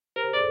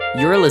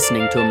You're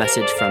listening to a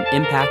message from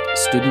Impact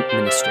Student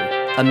Ministry,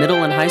 a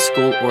middle and high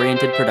school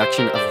oriented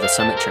production of the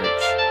Summit Church.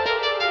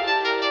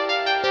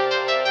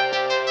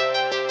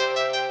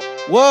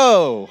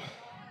 Whoa,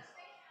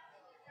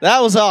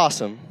 that was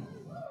awesome.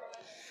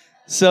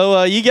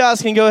 So you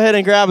guys can go ahead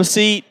and grab a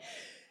seat.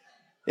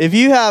 If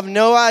you have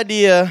no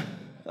idea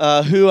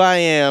who I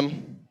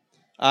am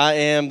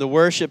the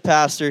worship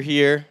pastor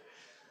here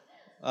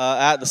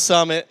at the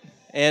Summit.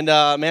 And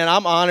man,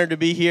 I'm honored to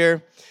be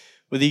here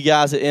with you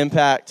guys at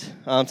Impact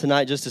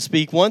tonight just to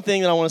speak. One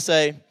thing that I want to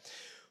say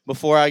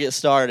before I get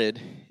started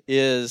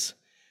is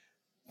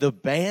the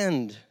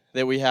band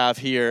that we have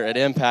here at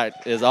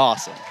Impact is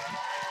awesome.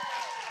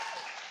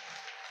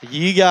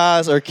 You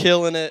guys are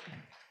killing it,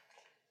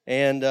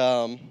 and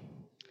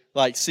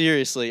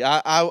seriously,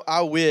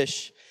 I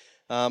wish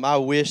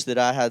that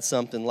I had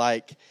something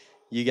like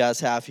you guys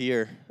have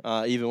here,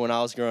 even when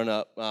I was growing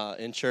up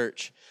in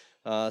church.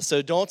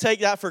 So don't take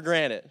that for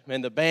granted.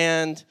 Man, the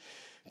band,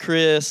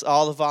 Chris,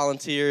 all the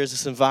volunteers,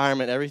 this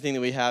environment, everything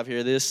that we have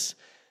here, this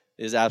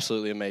is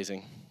absolutely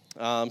amazing.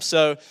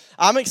 So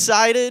I'm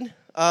excited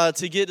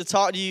to get to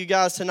talk to you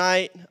guys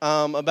tonight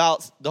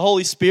about the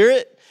Holy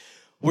Spirit.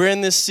 We're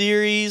in this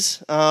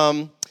series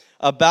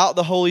about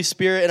the Holy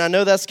Spirit, and I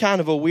know that's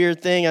kind of a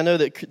weird thing. I know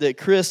that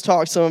Chris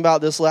talked some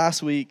about this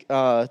last week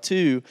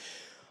too,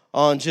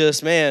 on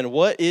just, man,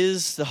 what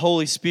is the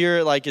Holy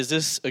Spirit? Like, is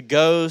this a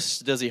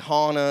ghost? Does he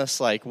haunt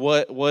us? Like,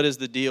 what is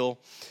the deal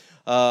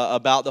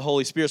about the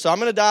Holy Spirit? So I'm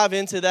going to dive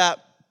into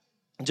that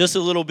just a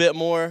little bit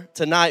more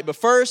tonight. But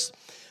first,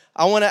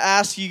 I want to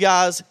ask you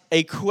guys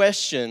a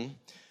question.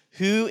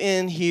 Who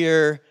in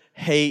here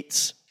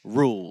hates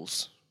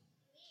rules?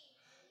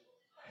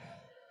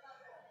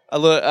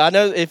 Look, I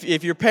know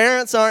if your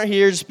parents aren't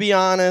here, just be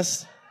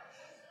honest.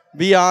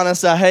 Be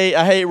honest. I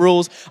hate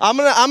rules. I'm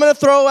gonna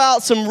throw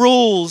out some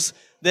rules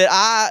that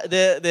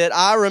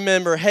I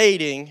remember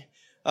hating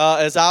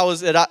as I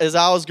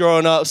was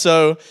growing up.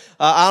 So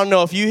I don't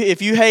know if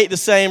you hate the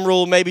same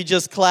rule, maybe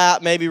just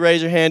clap, maybe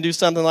raise your hand, do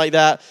something like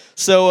that.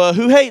 So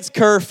who hates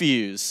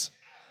curfews?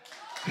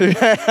 Who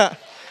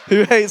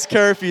hates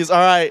curfews?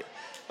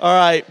 All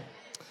right.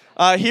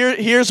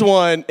 Here's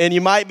one, and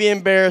you might be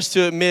embarrassed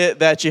to admit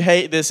that you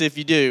hate this if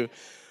you do.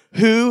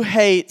 Who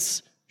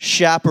hates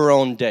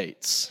chaperone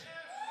dates?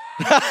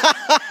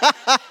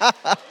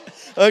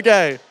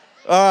 Okay,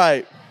 all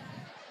right.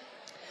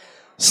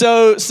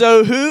 So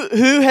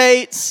who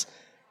hates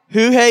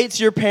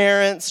your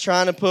parents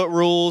trying to put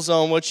rules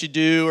on what you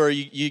do or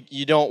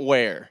you don't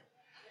wear?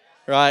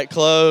 Right,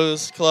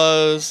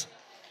 clothes.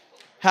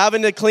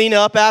 Having to clean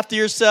up after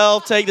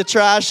yourself, take the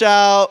trash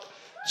out,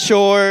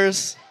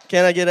 chores.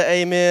 Can I get an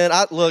amen?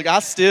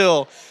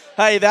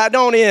 Hey, that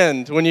don't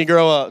end when you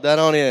grow up. That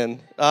don't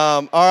end.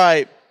 All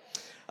right.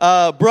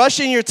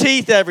 Brushing your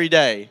teeth every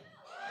day.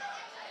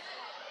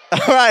 All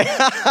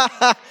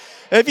right.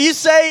 If you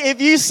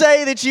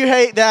say that you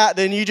hate that,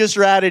 then you just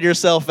ratted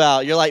yourself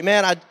out. You're like,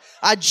 man,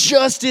 I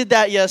just did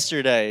that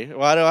yesterday.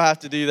 Why do I have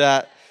to do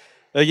that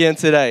again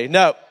today?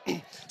 No.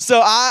 So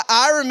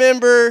I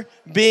remember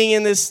being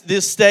in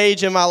this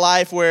stage in my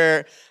life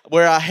where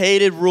I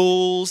hated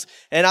rules,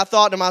 and I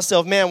thought to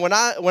myself, man, when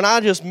I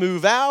just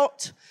move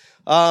out,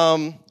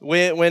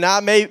 when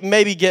I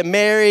maybe get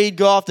married,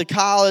 go off to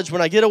college,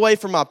 when I get away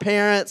from my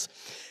parents,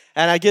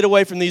 and I get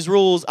away from these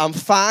rules, I'm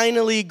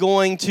finally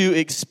going to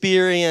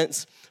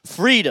experience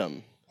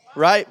freedom,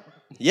 right?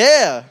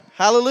 Yeah,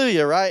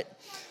 hallelujah, right?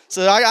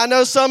 So I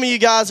know some of you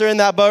guys are in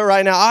that boat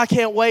right now. I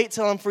can't wait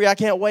till I'm free. I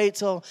can't wait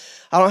till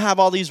I don't have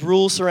all these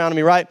rules surrounding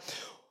me, right?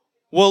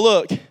 Well,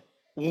 look,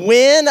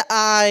 when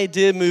I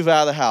did move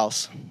out of the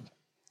house,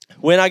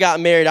 when I got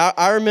married,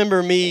 I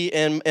remember me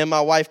and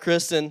my wife,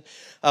 Kristen,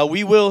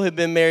 we will have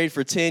been married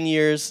for 10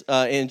 years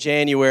in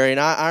January. And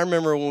I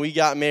remember when we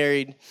got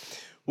married,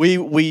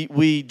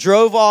 we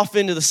drove off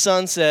into the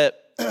sunset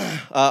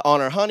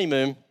on our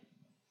honeymoon.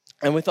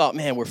 And we thought,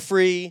 man, we're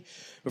free.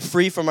 We're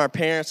free from our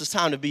parents. It's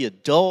time to be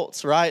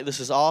adults, right? This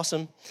is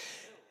awesome.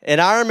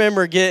 And I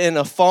remember getting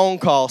a phone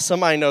call.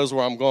 Somebody knows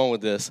where I'm going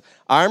with this.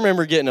 I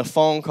remember getting a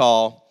phone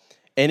call,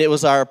 and it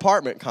was our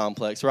apartment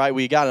complex, right?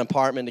 We got an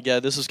apartment together.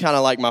 This was kind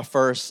of like my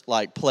first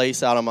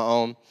place out on my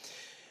own.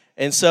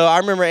 And so I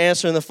remember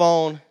answering the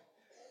phone.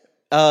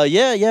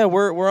 Yeah,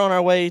 we're on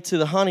our way to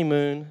the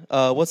honeymoon.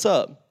 What's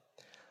up?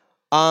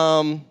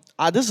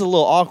 This is a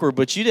little awkward,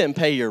 but you didn't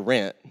pay your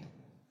rent.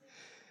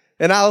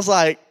 And I was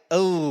like,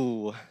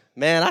 oh,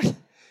 man,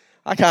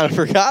 I kind of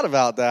forgot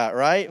about that,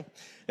 right?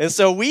 And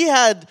so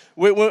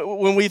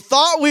when we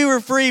thought we were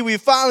free, we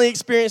finally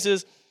experienced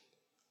this.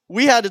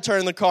 We had to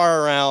turn the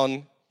car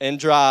around and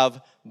drive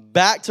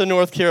back to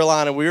North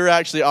Carolina. We were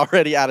actually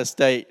already out of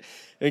state,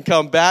 and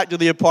come back to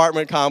the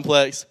apartment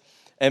complex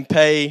and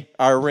pay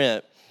our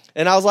rent.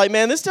 And I was like,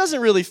 man, this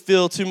doesn't really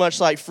feel too much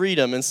like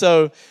freedom. And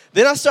so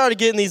then I started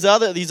getting these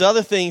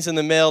other things in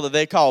the mail that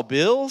they call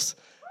bills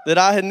that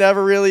I had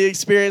never really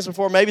experienced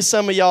before. Maybe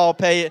some of y'all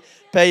pay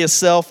a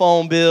cell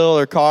phone bill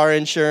or car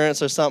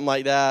insurance or something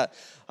like that.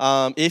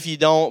 If you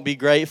don't, be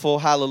grateful.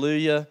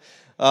 Hallelujah.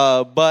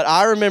 But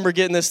I remember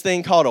getting this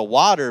thing called a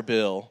water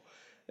bill.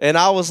 And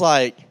I was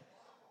like,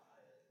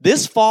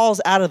 this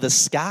falls out of the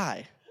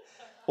sky.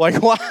 Like,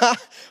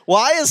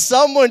 why is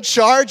someone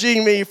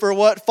charging me for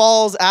what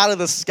falls out of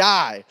the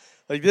sky?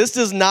 Like, this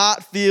does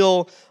not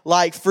feel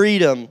like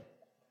freedom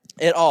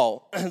at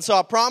all. And so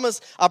I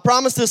promise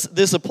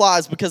this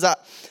applies, because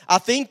I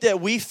think that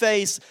we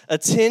face a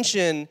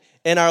tension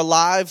in our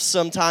lives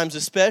sometimes,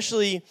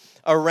 especially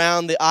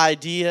around the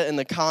idea and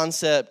the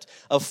concept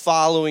of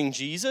following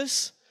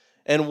Jesus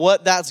and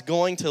what that's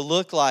going to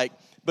look like,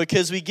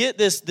 because we get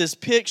this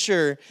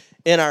picture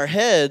in our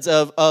heads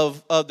of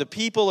the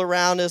people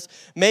around us,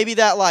 maybe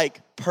that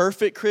like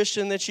perfect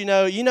Christian that you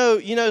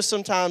know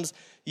sometimes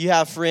you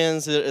have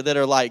friends that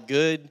are like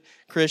good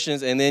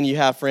Christians, and then you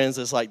have friends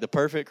that's like the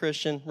perfect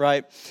Christian,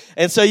 right?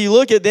 And so you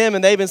look at them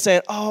and they've been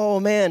saying, oh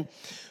man,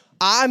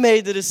 I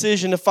made the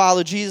decision to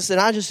follow Jesus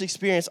and I just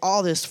experienced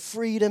all this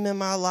freedom in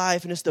my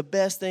life and it's the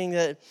best thing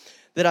that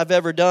I've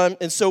ever done.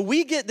 And so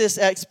we get this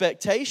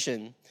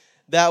expectation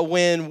that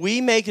when we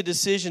make a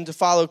decision to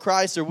follow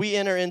Christ or we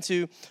enter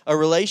into a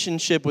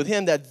relationship with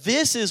Him, that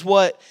this is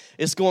what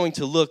it's going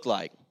to look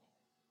like.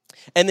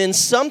 And then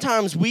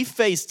sometimes we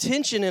face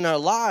tension in our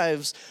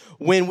lives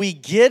when we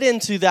get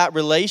into that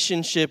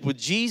relationship with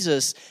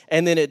Jesus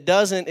and then it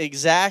doesn't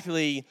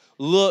exactly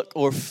look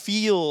or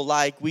feel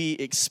like we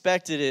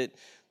expected it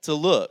to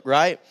look,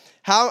 right?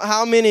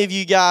 How many of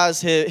you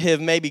guys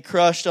have maybe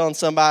crushed on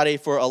somebody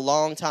for a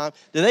long time?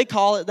 Do they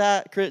call it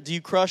that? Do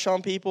you crush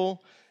on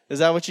people? Is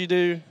that what you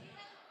do?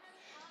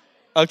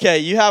 Okay,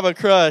 you have a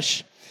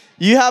crush.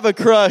 You have a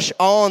crush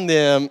on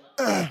them,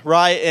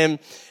 right?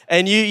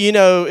 And you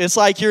know, it's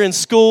like you're in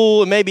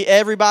school and maybe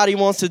everybody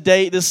wants to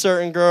date this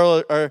certain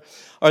girl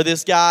or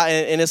this guy,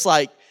 and it's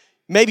like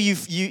maybe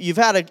you've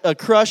had a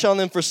crush on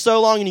them for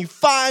so long and you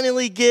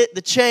finally get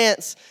the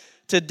chance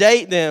to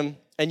date them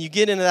and you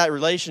get into that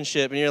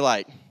relationship and you're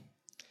like,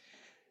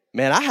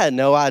 man, I had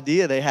no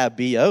idea they had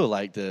BO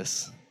like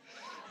this.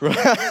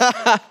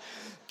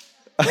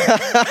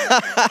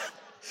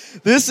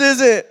 This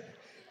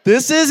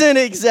isn't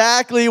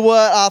exactly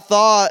what I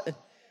thought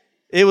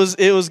it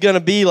was going to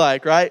be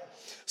like, right?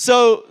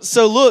 So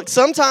look,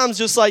 sometimes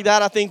just like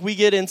that, I think we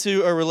get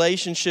into a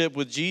relationship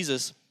with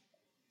Jesus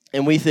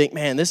and we think,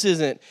 man, this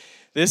isn't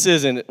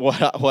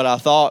what I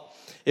thought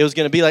it was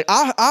going to be like.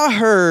 I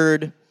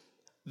heard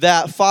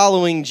that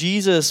following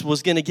Jesus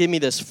was going to give me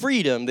this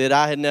freedom that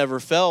I had never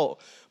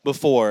felt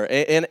before.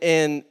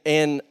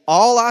 And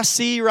all I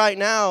see right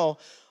now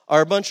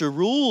are a bunch of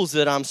rules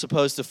that I'm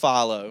supposed to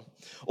follow.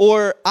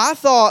 Or I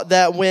thought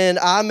that when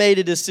I made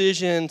a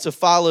decision to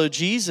follow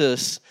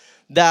Jesus,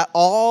 that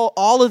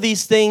all of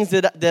these things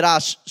that I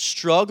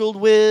struggled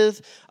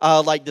with,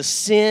 like the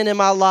sin in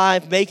my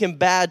life, making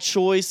bad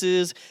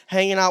choices,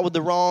 hanging out with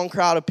the wrong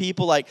crowd of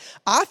people, like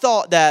I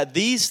thought that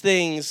these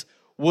things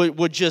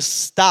would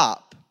just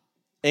stop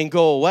and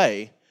go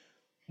away.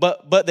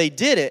 But they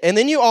didn't. And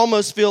then you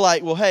almost feel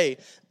like, well, hey,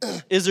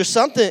 is there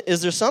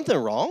something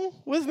wrong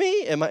with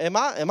me? Am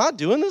I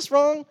doing this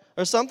wrong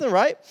or something,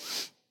 right?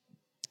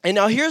 And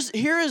now here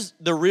is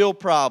the real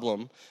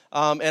problem,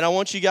 and I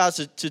want you guys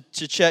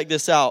to check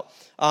this out.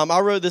 I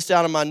wrote this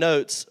down in my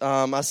notes.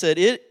 I said,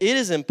 it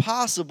is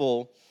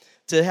impossible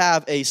to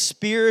have a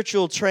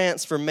spiritual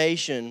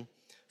transformation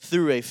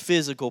through a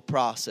physical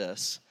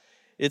process.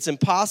 It's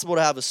impossible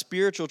to have a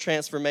spiritual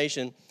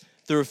transformation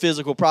through a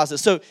physical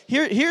process. So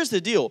here's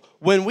the deal.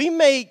 When we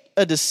make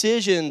a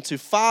decision to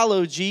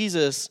follow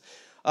Jesus,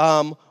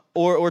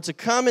 or to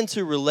come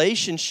into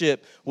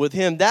relationship with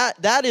Him,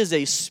 that is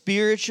a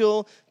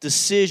spiritual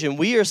decision.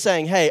 We are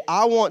saying, hey,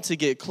 I want to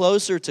get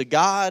closer to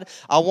God.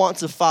 I want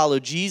to follow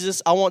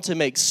Jesus. I want to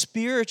make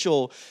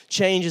spiritual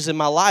changes in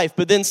my life.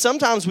 But then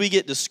sometimes we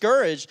get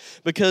discouraged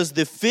because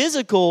the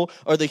physical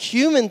or the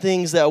human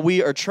things that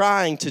we are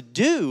trying to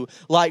do,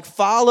 like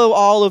follow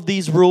all of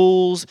these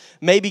rules,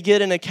 maybe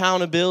get an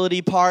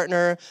accountability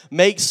partner,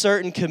 make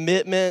certain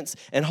commitments,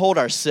 and hold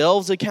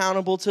ourselves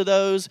accountable to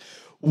those.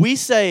 We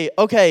say,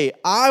 okay,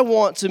 I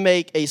want to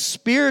make a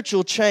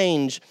spiritual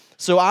change,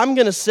 so I'm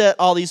going to set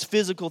all these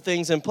physical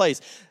things in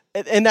place.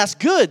 And that's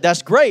good.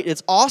 That's great.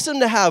 It's awesome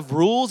to have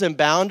rules and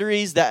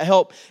boundaries that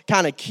help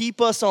kind of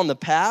keep us on the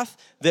path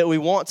that we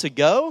want to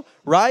go,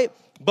 right?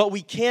 But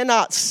we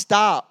cannot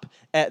stop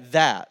at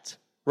that,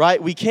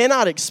 right? We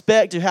cannot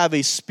expect to have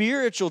a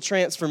spiritual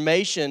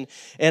transformation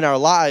in our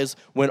lives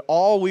when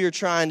all we are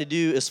trying to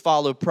do is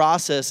follow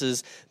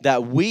processes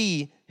that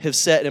we have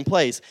set in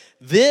place.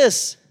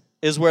 This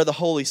is where the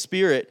Holy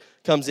Spirit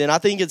comes in. I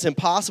think it's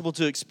impossible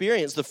to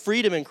experience the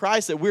freedom in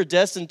Christ that we're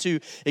destined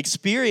to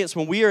experience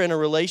when we are in a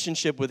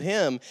relationship with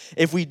Him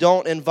if we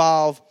don't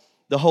involve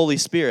the Holy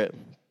Spirit.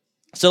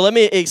 So let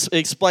me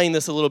explain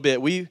this a little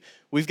bit. We've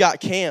got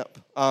camp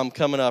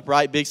coming up,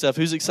 right? Big stuff.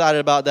 Who's excited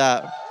about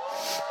that?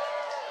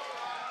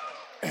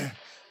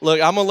 Look,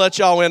 I'm gonna let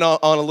y'all in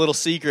on a little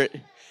secret.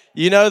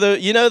 You know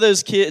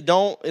those kids.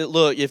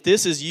 Look. If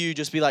this is you,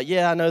 just be like,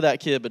 yeah, I know that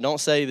kid, but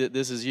don't say that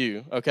this is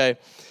you. Okay.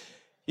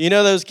 You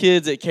know those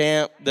kids at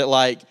camp that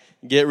like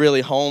get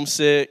really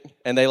homesick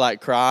and they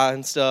like cry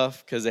and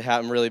stuff because they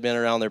haven't really been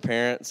around their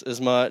parents as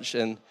much.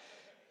 And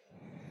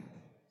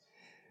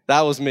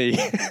that was me.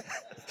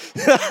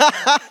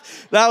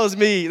 That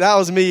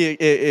was me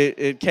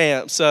at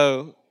camp.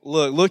 So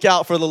look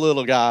out for the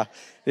little guy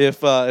if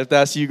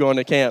that's you going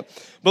to camp.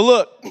 But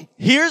look,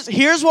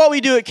 here's what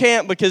we do at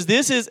camp, because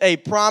this is a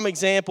prime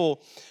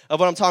example of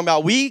what I'm talking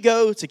about. We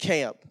go to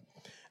camp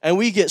and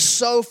we get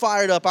so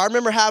fired up. I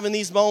remember having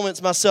these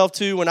moments myself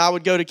too when I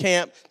would go to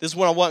camp. This is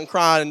when I wasn't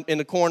crying in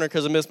the corner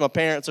because I missed my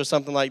parents or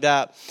something like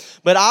that.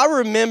 But I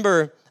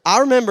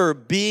remember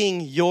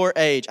being your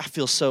age. I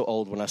feel so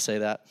old when I say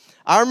that.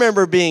 I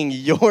remember being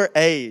your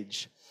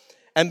age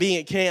and being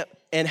at camp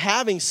and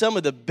having some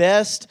of the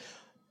best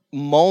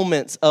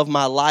moments of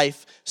my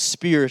life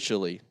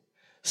spiritually.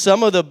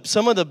 Some of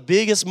the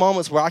biggest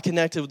moments where I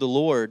connected with the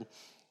Lord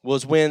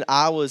was when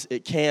I was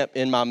at camp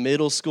in my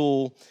middle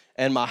school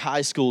and my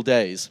high school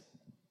days.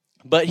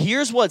 But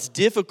here's what's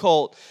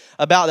difficult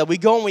about that. We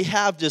go and we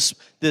have this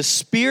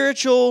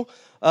spiritual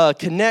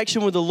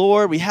connection with the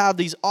Lord. We have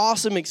these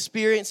awesome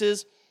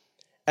experiences.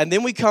 And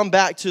then we come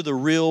back to the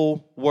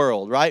real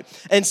world, right?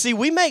 And see,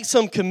 we make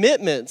some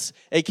commitments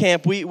at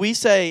camp. We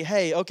say,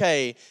 hey,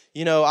 okay,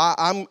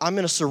 I'm going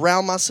to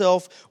surround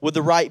myself with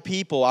the right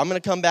people. I'm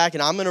going to come back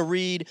and I'm going to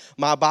read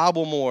my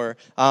Bible more.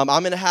 I'm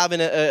going to have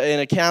an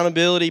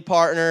accountability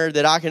partner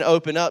that I can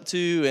open up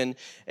to,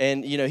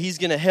 and he's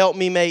going to help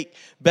me make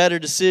better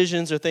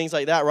decisions or things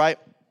like that, right?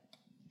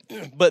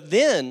 But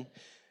then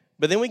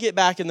we get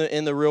back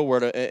in the real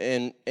world,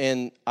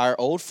 and our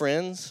old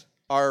friends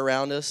are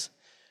around us.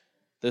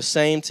 The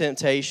same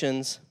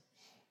temptations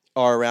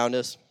are around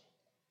us.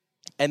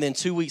 And then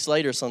 2 weeks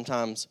later,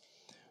 sometimes,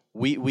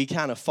 we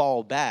kind of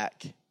fall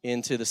back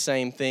into the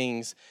same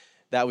things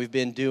that we've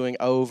been doing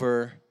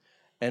over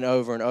and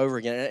over and over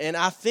again. And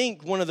I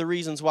think one of the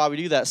reasons why we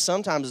do that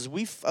sometimes is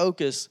we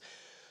focus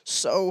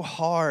so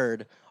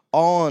hard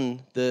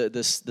on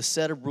the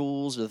set of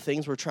rules or the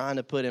things we're trying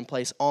to put in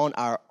place on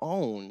our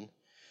own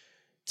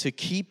to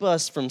keep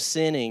us from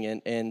sinning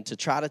and to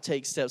try to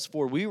take steps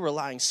forward. We're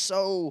relying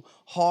so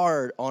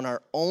hard on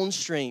our own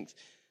strength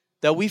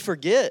that we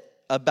forget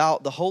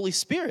about the Holy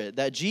Spirit,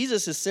 that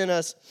Jesus has sent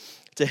us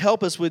to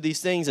help us with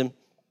these things. And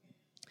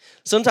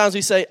sometimes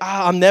we say,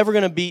 I'm never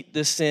going to beat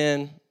this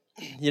sin.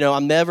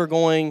 I'm never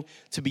going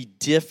to be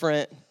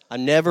different.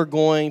 I'm never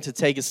going to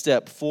take a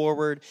step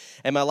forward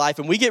in my life.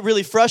 And we get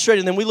really frustrated,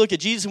 and then we look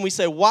at Jesus and we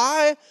say,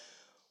 why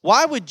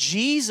would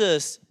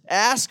Jesus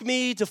ask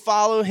me to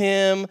follow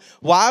him?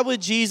 Why would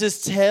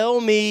Jesus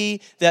tell me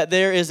that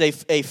there is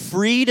a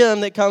freedom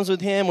that comes with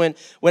him when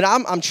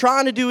I'm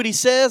trying to do what he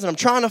says and I'm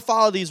trying to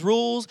follow these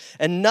rules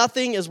and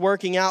nothing is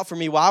working out for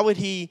me? Why would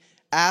he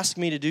ask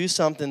me to do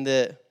something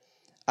that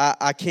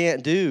I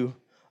can't do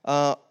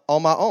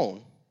on my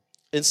own?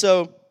 And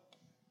so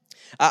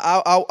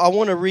I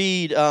want to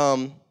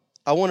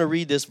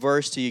read this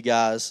verse to you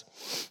guys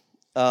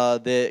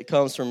that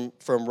comes from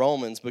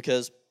Romans,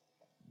 because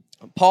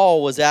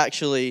Paul was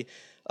actually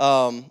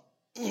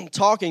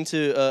talking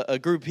to a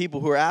group of people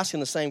who were asking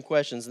the same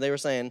questions, and they were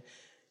saying,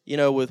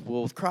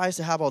 with Christ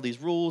to have all these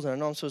rules, and I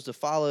know I'm supposed to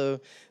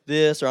follow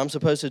this, or I'm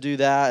supposed to do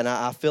that, and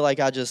I feel like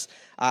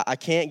I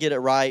can't get it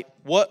right.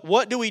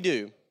 What do we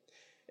do?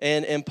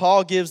 And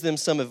Paul gives them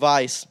some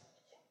advice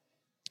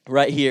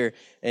right here,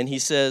 and he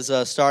says,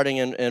 starting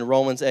in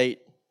Romans 8,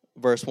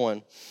 verse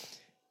 1,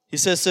 he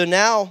says, "So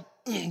now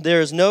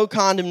there is no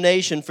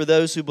condemnation for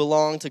those who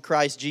belong to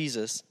Christ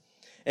Jesus.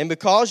 And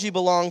because you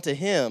belong to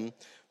him,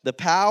 the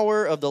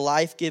power of the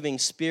life-giving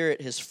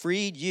Spirit has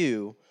freed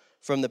you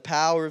from the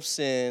power of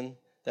sin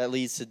that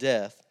leads to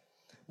death.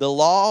 The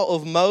law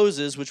of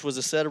Moses, which was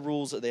a set of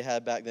rules that they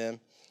had back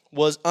then,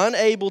 was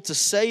unable to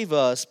save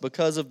us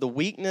because of the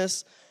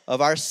weakness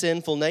of our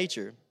sinful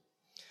nature.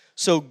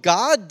 So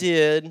God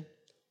did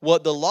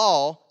what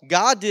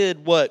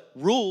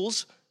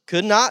rules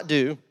could not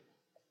do.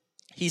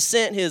 He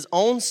sent his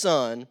own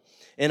Son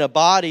in a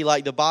body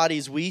like the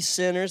bodies we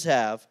sinners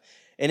have.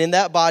 And in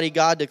that body,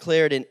 God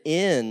declared an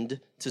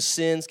end to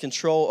sin's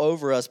control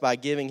over us by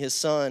giving his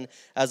Son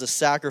as a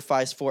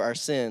sacrifice for our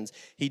sins.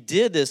 He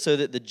did this so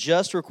that the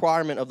just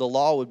requirement of the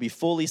law would be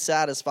fully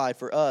satisfied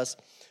for us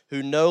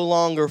who no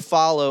longer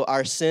follow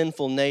our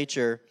sinful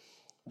nature,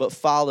 but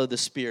follow the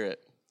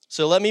Spirit."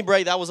 So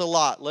that was a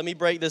lot. Let me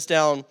break this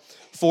down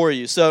for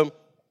you. So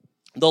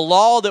the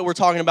law that we're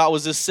talking about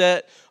was this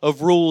set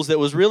of rules that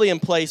was really in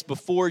place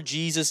before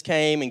Jesus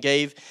came and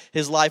gave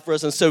his life for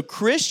us. And so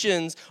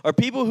Christians are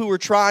people who were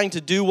trying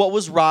to do what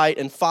was right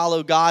and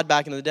follow God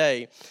back in the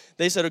day.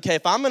 They said, okay,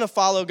 if I'm going to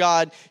follow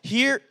God,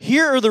 here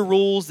are the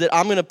rules that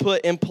I'm going to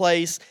put in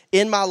place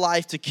in my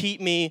life to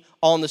keep me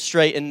on the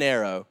straight and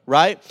narrow,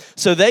 right?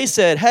 So they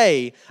said,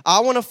 hey, I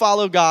want to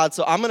follow God,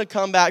 so I'm going to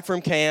come back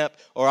from camp,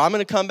 or I'm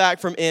going to come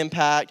back from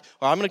Impact,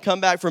 or I'm going to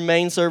come back from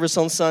main service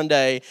on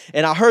Sunday,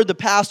 and I heard the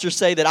pastor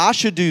say that I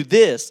should do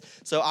this,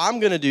 so I'm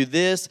going to do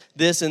this,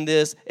 this, and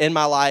this in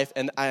my life,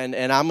 and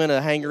I'm going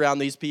to hang around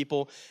these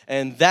people,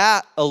 and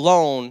that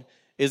alone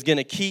is going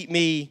to keep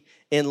me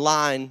in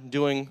line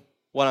doing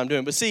what I'm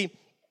doing. But see,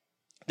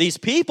 These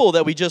people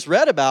that we just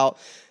read about,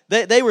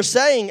 they were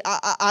saying,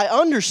 I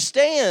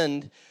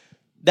understand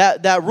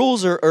that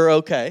rules are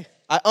okay.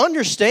 I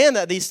understand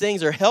that these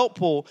things are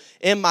helpful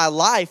in my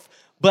life,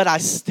 but I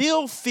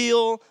still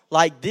feel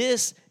like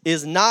this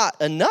is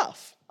not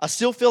enough. I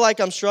still feel like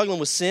I'm struggling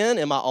with sin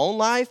in my own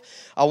life.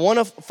 I want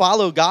to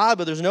follow God,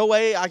 but there's no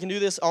way I can do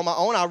this on my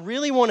own. I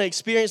really want to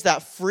experience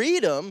that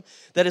freedom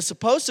that is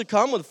supposed to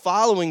come with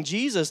following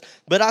Jesus,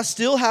 but I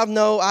still have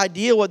no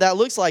idea what that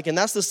looks like. And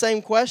that's the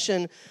same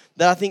question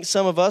that I think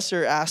some of us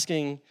are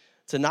asking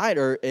tonight,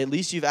 or at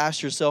least you've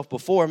asked yourself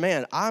before.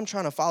 Man, I'm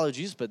trying to follow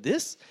Jesus, but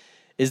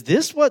is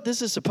this what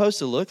this is supposed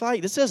to look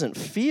like? This doesn't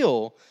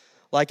feel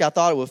like I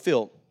thought it would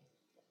feel.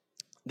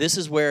 This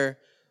is where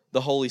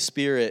the Holy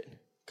Spirit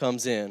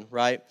comes in,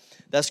 right?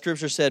 That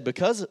scripture said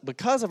because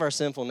of our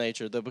sinful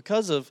nature,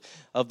 because of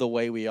the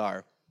way we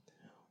are,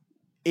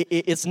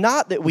 it's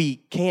not that we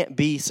can't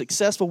be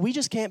successful. We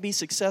just can't be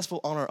successful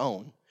on our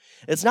own.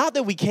 It's not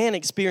that we can't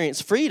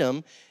experience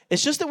freedom.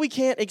 It's just that we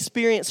can't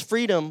experience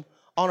freedom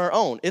on our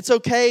own. It's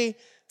okay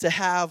to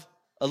have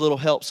a little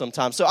help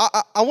sometimes. So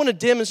I want to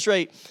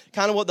demonstrate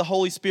kind of what the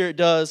Holy Spirit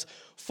does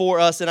for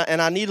us,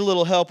 and I need a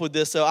little help with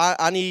this. So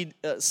I need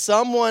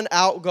someone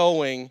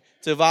outgoing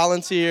to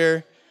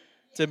volunteer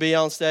to be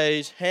on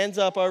stage. Hands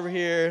up over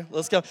here.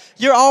 Let's go.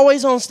 You're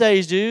always on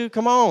stage, dude.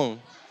 Come on.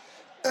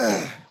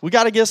 We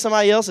got to give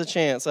somebody else a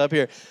chance up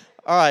here.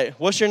 All right.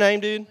 What's your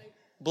name, dude?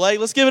 Blake.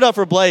 Let's give it up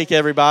for Blake,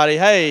 everybody.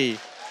 Hey.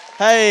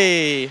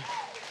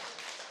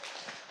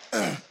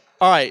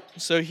 All right.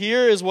 So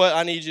here is what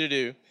I need you to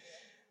do.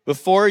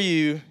 Before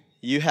you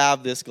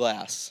have this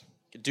glass.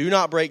 Do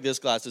not break this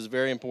glass. It's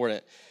very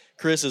important.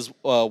 Chris's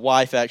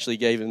wife actually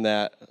gave him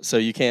that, so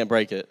you can't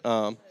break it.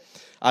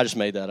 I just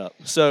made that up.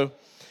 So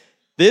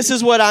this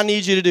is what I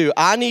need you to do.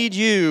 I need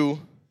you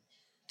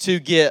to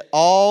get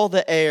all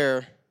the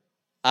air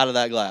out of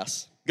that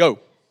glass. Go.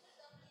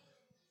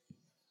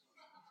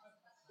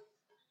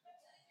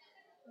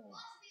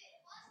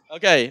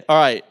 Okay, all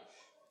right.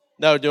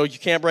 No, you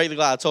can't break the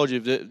glass. I told you,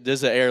 this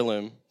is an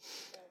heirloom.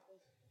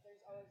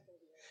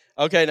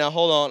 Okay, now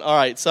hold on. All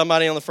right,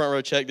 somebody on the front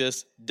row, check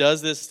this.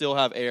 Does this still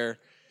have air?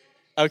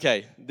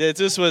 Okay,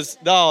 this was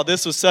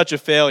such a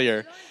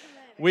failure.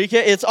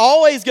 It's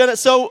always gonna.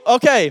 So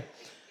okay,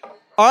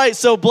 all right.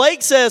 So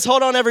Blake says,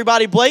 hold on,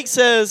 everybody. Blake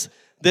says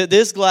that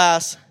this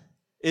glass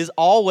is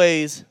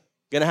always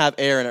gonna have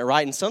air in it,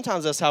 right? And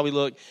sometimes that's how we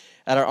look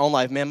at our own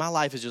life. Man, my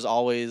life is just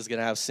always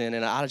gonna have sin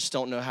in it. I just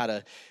don't know how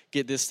to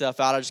get this stuff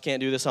out. I just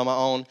can't do this on my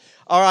own.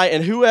 All right,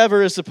 and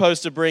whoever is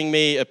supposed to bring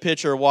me a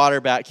pitcher of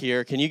water back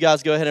here, can you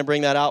guys go ahead and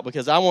bring that out?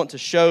 Because I want to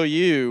show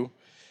you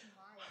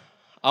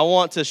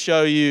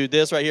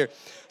this right here.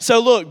 So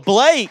look,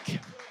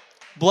 Blake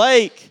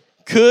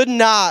could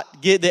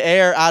not get the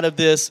air out of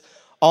this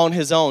on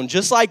his own.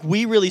 Just like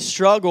we really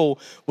struggle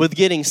with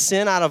getting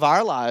sin out of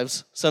our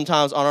lives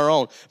sometimes on our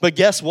own. But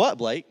guess what,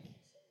 Blake?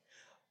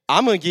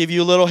 I'm going to give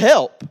you a little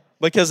help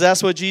because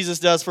that's what Jesus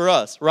does for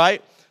us,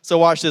 right? So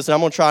watch this, and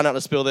I'm going to try not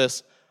to spill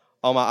this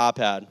on my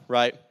iPad,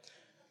 right?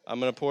 I'm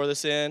going to pour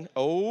this in.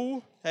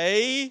 Oh,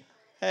 hey.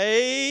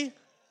 Wait.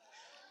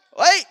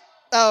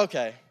 Oh,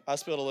 okay. I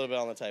spilled a little bit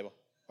on the table.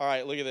 All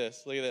right, look at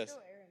this.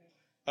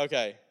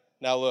 Okay,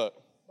 now look.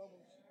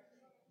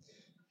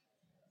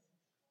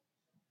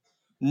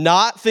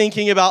 Not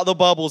thinking about the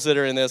bubbles that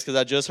are in this because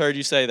I just heard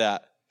you say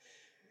that.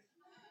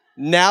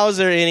 Now is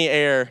there any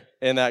air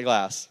in that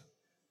glass?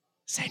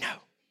 Say no.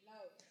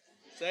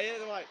 Say it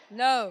in the mic.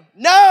 No.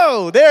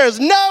 No, there's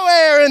no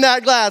air in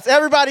that glass.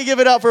 Everybody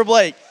give it up for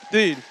Blake.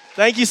 Dude,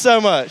 thank you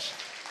so much.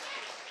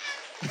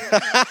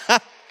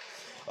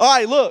 All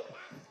right, look.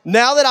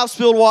 Now that I've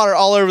spilled water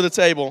all over the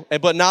table,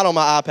 but not on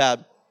my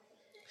iPad,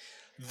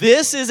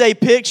 this is a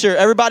picture.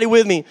 Everybody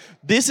with me.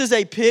 This is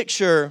a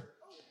picture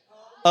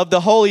of the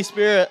Holy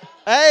Spirit.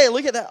 Hey,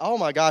 look at that. Oh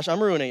my gosh,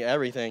 I'm ruining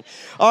everything.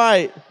 All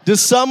right,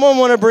 does someone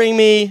want to bring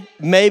me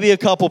maybe a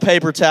couple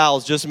paper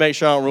towels just to make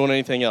sure I don't ruin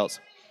anything else?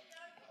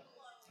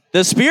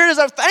 The Spirit is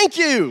up. Thank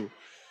you.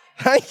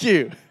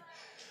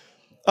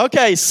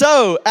 Okay,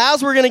 so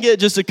as we're going to get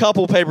just a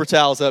couple paper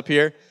towels up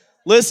here,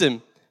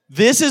 listen,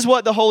 this is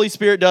what the Holy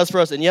Spirit does for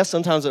us. And yes,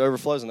 sometimes it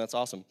overflows, and that's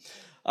awesome.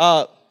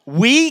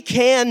 We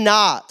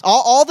cannot,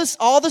 all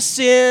the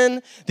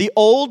sin, the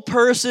old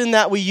person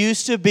that we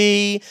used to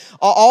be,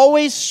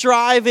 always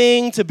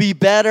striving to be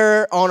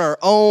better on our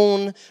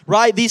own,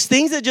 right? These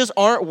things that just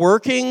aren't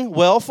working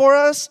well for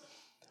us,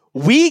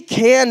 we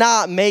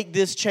cannot make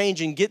this change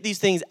and get these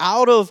things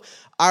out of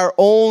our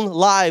own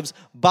lives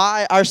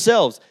by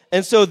ourselves.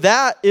 And so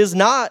that is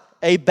not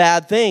a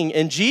bad thing.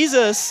 And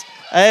Jesus,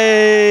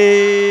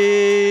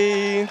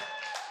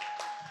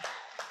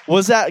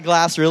 was that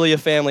glass really a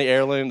family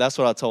heirloom? That's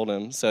what I told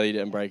him, so he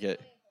didn't break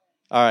it.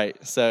 All right,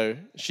 so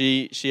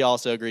she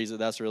also agrees that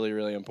that's really,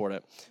 really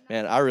important.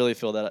 Man, I really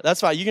feel that.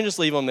 That's fine. You can just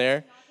leave them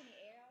there.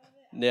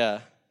 Yeah.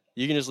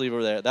 You can just leave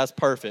over there. That's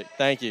perfect.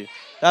 Thank you.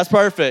 That's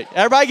perfect.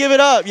 Everybody give it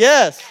up.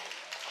 Yes.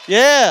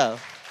 Yeah.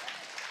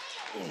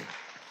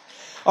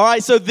 All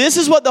right, so this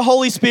is what the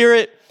Holy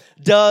Spirit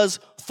does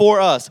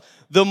for us.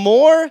 the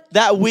more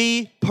that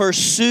we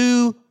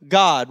pursue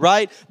God,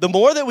 right? The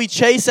more that we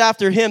chase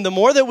after Him, the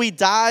more that we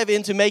dive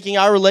into making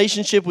our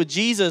relationship with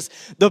Jesus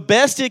the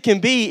best it can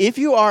be. If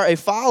you are a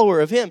follower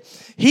of Him,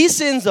 He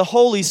sends the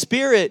Holy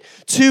Spirit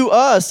to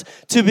us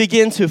to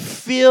begin to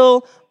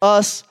fill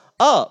us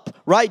up,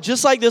 right?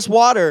 Just like this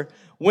water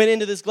went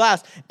into this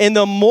glass. And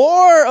the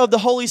more of the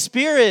Holy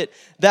Spirit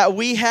that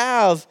we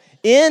have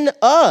in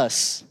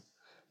us,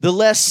 the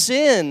less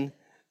sin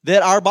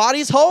that our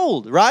bodies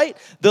hold, right?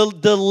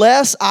 The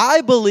less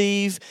I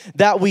believe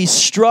that we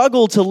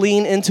struggle to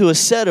lean into a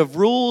set of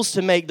rules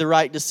to make the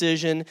right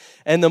decision,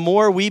 and the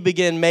more we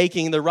begin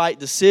making the right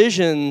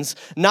decisions,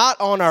 not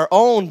on our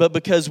own, but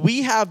because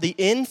we have the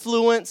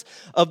influence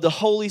of the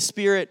Holy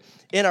Spirit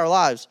in our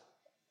lives.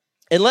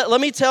 And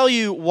let me tell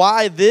you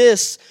why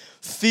this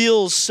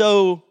feels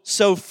so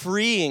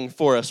freeing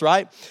for us,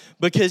 right?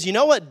 Because you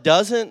know what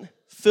doesn't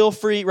feel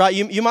free, right?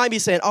 You might be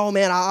saying, oh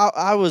man,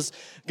 I was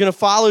going to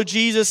follow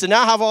Jesus and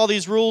now I have all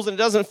these rules and it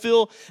doesn't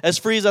feel as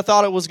free as I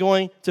thought it was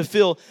going to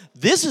feel.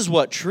 This is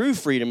what true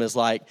freedom is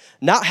like.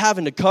 Not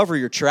having to cover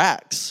your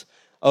tracks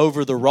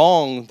over the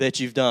wrong that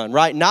you've done,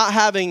 right?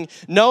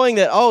 Knowing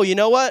that, oh, you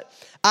know what?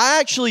 I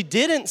actually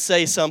didn't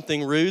say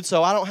something rude,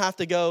 so I don't have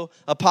to go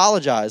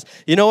apologize.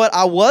 You know what?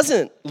 I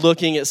wasn't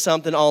looking at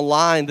something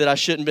online that I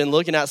shouldn't have been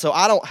looking at, so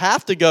I don't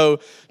have to go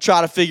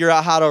try to figure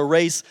out how to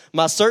erase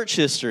my search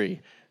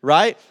history,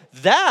 right?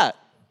 That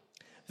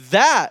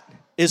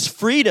is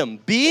freedom.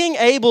 Being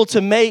able to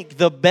make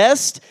the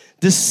best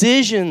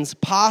decisions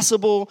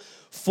possible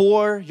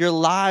for your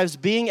lives,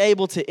 being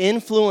able to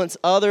influence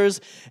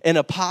others in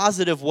a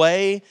positive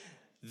way,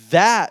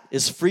 that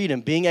is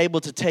freedom. Being able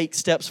to take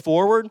steps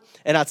forward.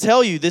 And I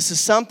tell you, this is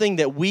something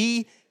that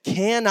we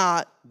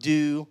cannot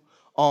do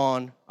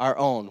on our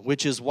own,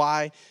 which is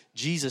why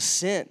Jesus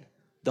sent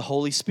the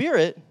Holy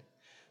Spirit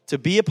to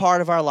be a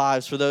part of our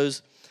lives for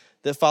those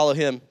that follow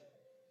Him.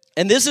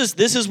 And this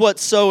is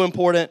what's so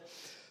important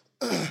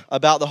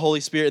about the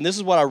Holy Spirit. And this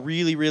is what I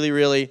really, really,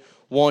 really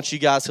want you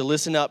guys to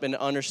listen up and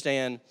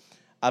understand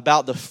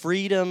about the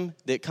freedom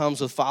that comes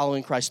with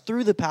following Christ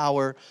through the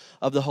power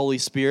of the Holy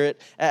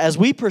Spirit. As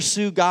we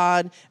pursue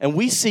God and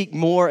we seek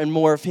more and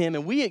more of Him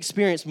and we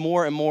experience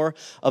more and more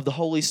of the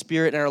Holy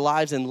Spirit in our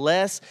lives and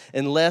less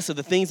of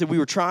the things that we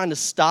were trying to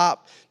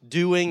stop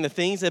doing, the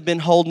things that have been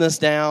holding us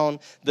down,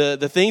 the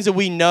things that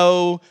we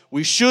know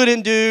we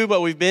shouldn't do,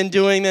 but we've been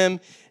doing them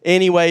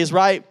anyways,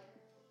 right?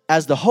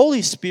 As the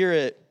Holy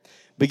Spirit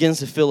begins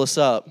to fill us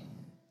up,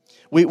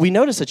 we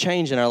notice a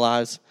change in our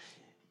lives,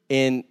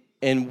 and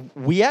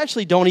we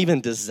actually don't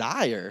even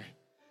desire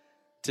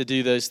to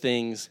do those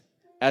things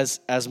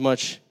as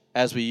much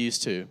as we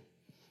used to,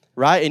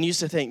 right? And used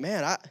to think,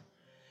 man,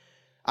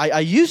 I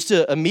used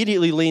to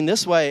immediately lean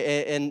this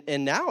way,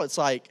 and now it's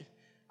like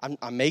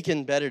I'm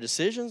making better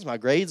decisions. My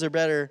grades are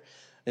better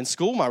in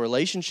school. My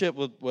relationship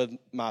with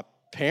my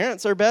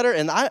parents are better,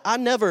 and I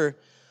never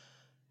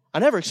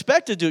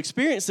expected to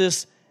experience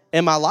this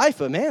in my life,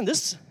 but man,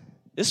 this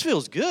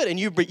feels good, and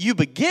you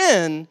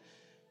begin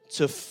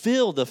to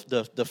feel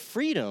the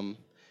freedom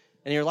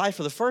in your life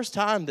for the first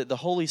time that the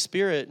Holy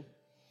Spirit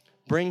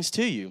brings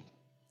to you.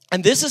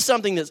 And this is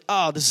something this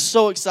is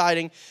so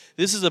exciting.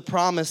 This is a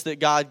promise that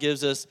God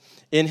gives us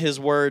in His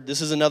Word.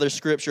 This is another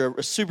scripture,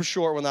 a super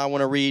short one that I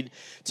want to read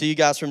to you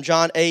guys from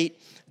John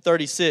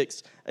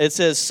 8:36. It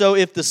says, so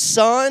if the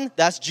Son,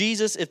 that's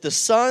Jesus, if the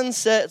Son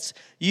sets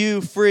you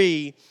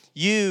free,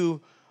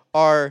 you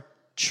are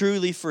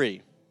truly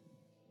free.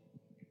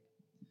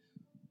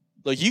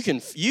 Look, you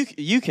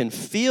can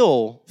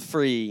feel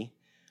free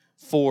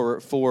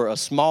for a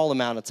small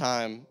amount of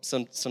time.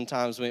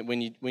 Sometimes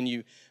when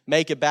you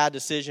make a bad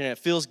decision, it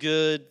feels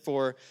good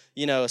for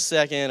a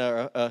second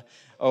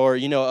or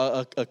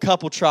a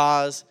couple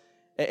tries,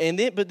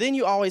 but then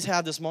you always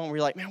have this moment where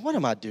you're like, man, what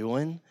am I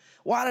doing?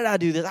 Why did I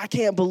do this? I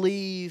can't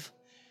believe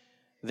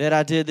that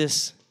I did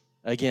this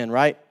again.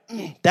 Right?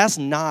 That's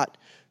not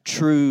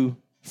true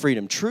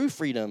freedom. True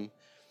freedom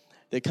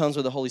that comes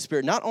with the Holy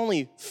Spirit not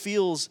only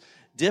feels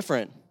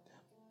different,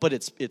 but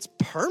it's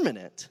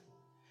permanent.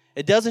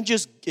 It doesn't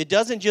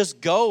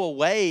just go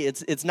away.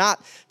 It's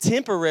not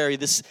temporary.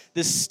 This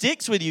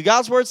sticks with you.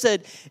 God's word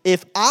said,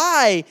 if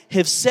I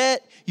have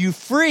set you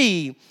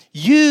free,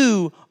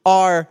 you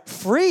are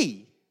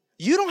free.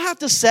 You don't have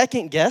to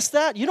second guess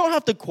that. You don't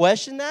have to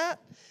question that.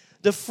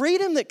 The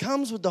freedom that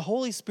comes with the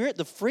Holy Spirit,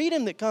 the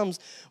freedom that comes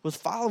with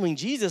following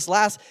Jesus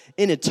lasts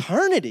in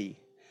eternity.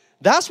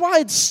 That's why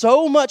it's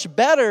so much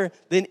better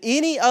than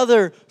any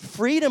other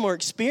freedom or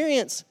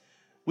experience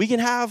we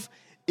can have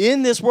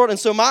in this world. And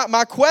so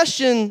my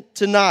question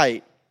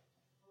tonight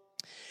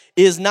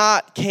is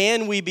not,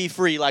 can we be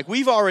free? Like,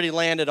 we've already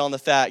landed on the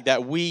fact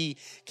that we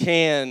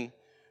can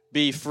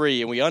be free.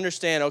 And we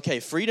understand,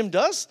 okay, freedom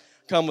does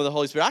come with the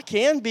Holy Spirit. I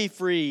can be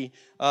free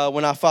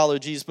when I follow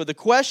Jesus. But the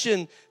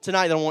question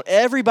tonight that I want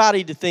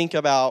everybody to think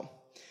about,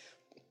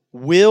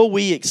 will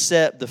we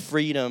accept the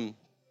freedom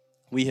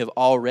we have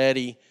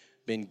already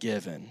been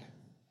given?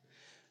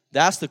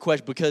 That's the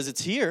question, because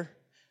it's here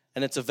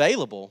and it's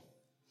available.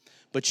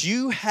 But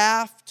you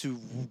have to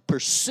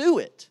pursue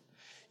it.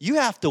 You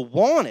have to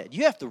want it.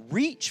 You have to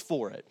reach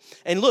for it.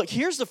 And look,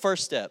 here's the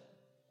first step.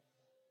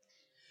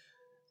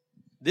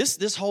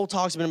 This whole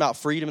talk's been about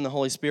freedom and the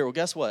Holy Spirit. Well,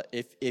 guess what?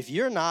 If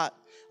you're not,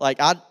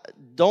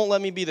 don't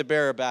let me be the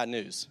bearer of bad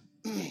news.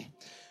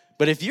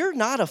 But if you're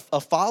not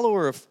a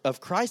follower of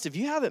Christ, if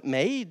you haven't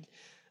made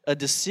a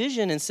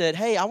decision and said,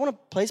 hey, I want to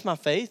place my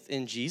faith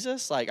in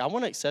Jesus, I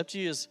want to accept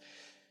you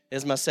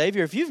as my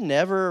Savior, if you've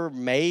never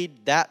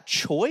made that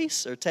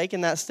choice or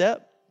taken that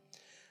step,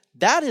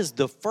 that is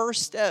the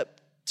first step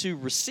to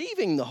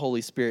receiving the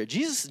Holy Spirit.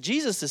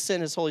 Jesus has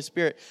sent his Holy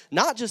Spirit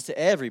not just to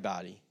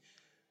everybody,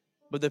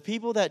 but the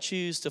people that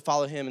choose to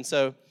follow him. And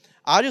so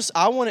I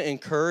want to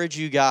encourage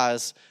you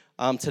guys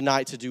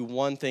tonight to do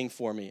one thing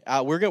for me.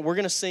 We're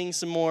gonna sing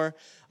some more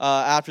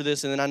after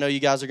this, and then I know you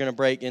guys are going to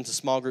break into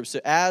small groups. So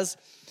as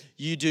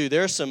you do,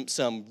 there's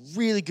some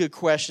really good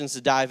questions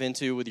to dive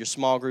into with your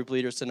small group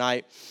leaders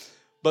tonight.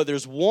 But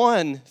there's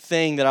one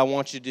thing that I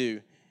want you to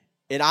do.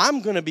 And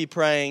I'm going to be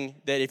praying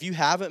that if you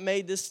haven't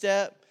made this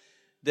step,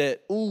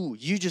 that,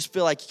 you just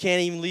feel like you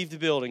can't even leave the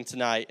building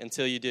tonight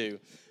until you do.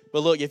 But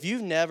look, if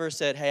you've never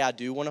said, hey, I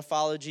do want to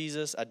follow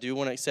Jesus, I do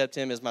want to accept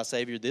him as my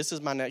Savior, this is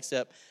my next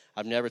step,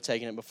 I've never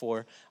taken it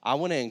before, I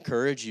want to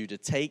encourage you to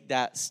take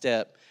that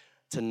step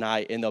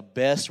tonight. And the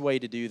best way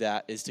to do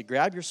that is to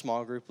grab your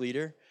small group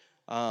leader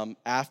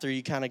after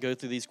you kind of go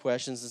through these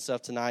questions and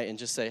stuff tonight and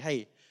just say,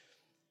 hey,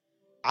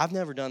 I've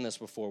never done this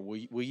before.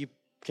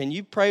 Can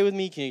you pray with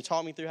me? Can you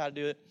talk me through how to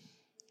do it?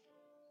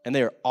 And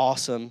they're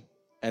awesome,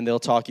 and they'll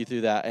talk you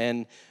through that.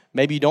 And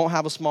maybe you don't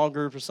have a small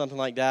group or something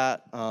like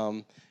that.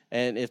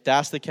 And if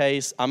that's the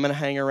case, I'm going to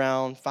hang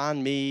around,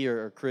 find me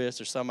or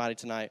Chris or somebody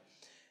tonight,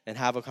 and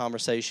have a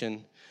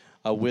conversation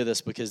with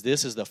us, because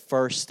this is the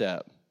first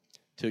step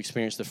to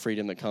experience the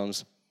freedom that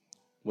comes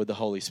with the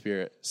Holy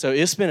Spirit. So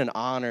it's been an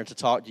honor to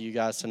talk to you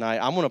guys tonight.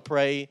 I'm going to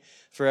pray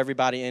for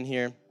everybody in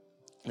here.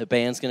 The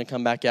band's going to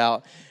come back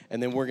out,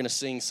 and then we're going to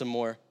sing some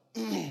more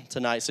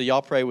tonight. So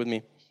y'all pray with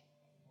me.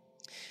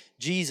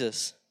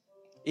 Jesus,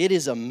 it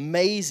is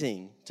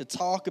amazing to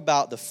talk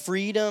about the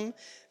freedom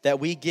that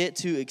we get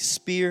to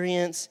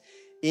experience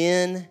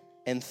in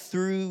and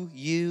through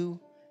you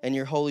and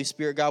your Holy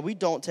Spirit. God, we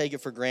don't take it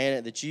for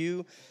granted that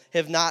you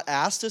have not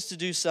asked us to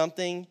do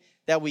something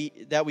that we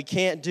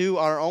can't do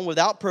on our own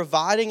without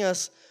providing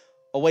us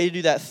a way to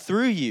do that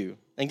through you.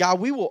 And God,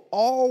 we will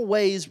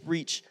always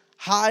reach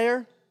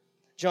higher,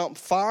 jump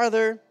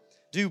farther,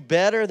 do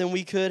better than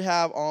we could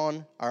have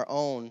on our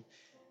own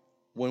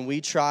when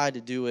we try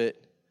to do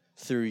it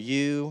through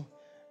you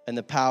and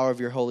the power of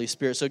your Holy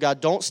Spirit. So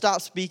God, don't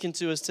stop speaking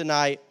to us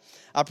tonight.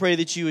 I pray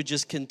that you would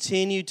just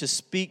continue to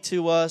speak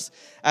to us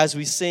as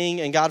we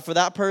sing. And God, for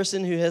that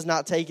person who has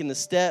not taken the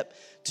step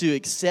to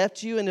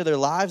accept you into their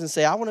lives and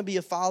say, I want to be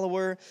a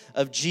follower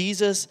of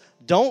Jesus,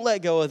 don't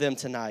let go of them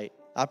tonight.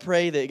 I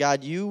pray that,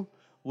 God, you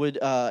would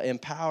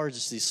empower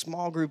just these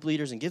small group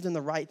leaders and give them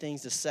the right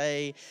things to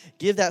say.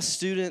 Give that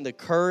student the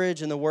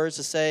courage and the words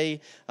to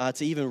say,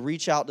 to even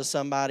reach out to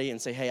somebody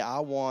and say, hey, I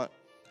want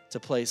to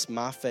place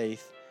my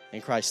faith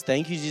in Christ.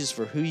 Thank you, Jesus,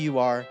 for who you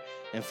are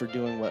and for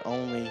doing what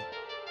only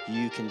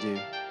you can do.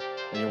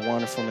 In your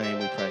wonderful name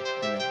we pray.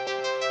 Amen.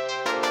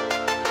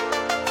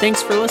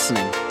 Thanks for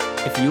listening.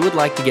 If you would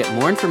like to get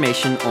more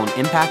information on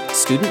Impact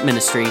Student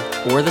Ministry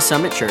or the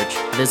Summit Church,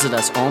 visit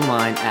us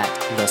online at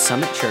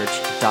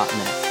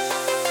thesummitchurch.net.